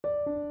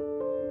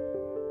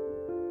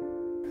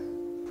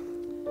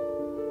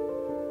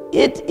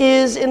It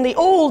is in the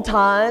old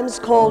times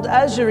called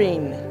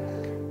azurine.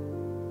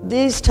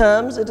 These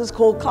terms, it is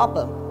called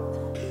copper.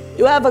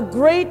 You have a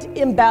great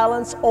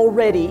imbalance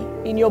already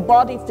in your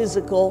body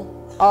physical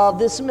of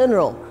this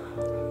mineral.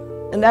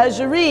 And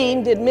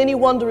azurine did many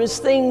wondrous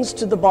things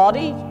to the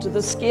body, to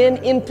the skin,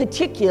 in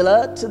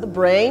particular to the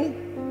brain,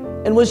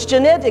 and was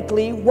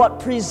genetically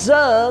what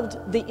preserved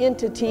the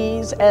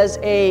entities as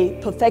a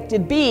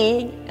perfected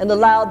being and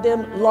allowed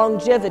them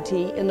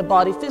longevity in the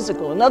body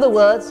physical. In other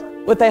words,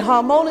 with a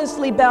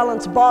harmoniously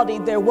balanced body,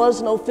 there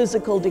was no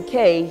physical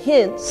decay.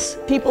 Hence,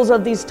 peoples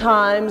of these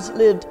times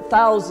lived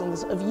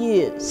thousands of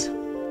years.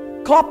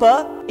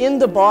 Copper in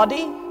the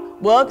body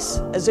works,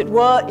 as it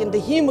were, in the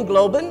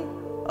hemoglobin,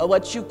 or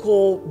what you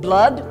call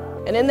blood,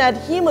 and in that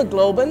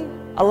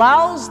hemoglobin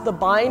allows the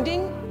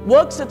binding,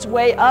 works its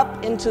way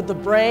up into the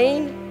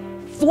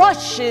brain,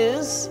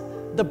 flushes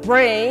the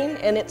brain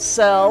and its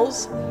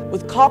cells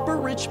with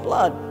copper-rich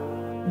blood.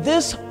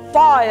 This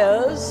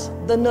fires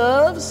the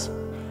nerves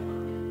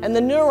and the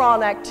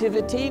neuron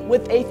activity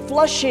with a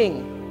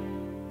flushing.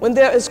 When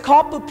there is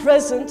copper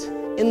present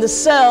in the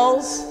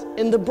cells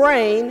in the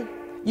brain,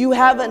 you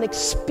have an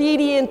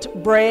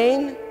expedient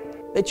brain,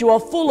 that you are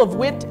full of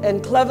wit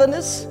and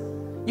cleverness.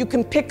 You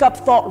can pick up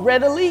thought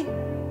readily.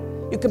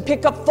 You can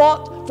pick up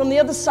thought from the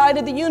other side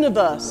of the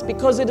universe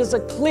because it is a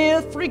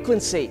clear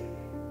frequency.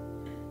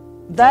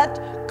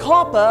 That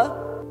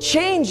copper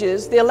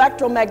changes the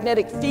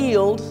electromagnetic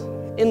field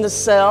in the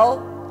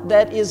cell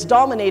that is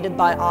dominated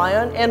by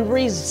iron and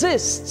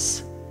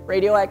resists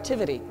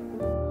radioactivity.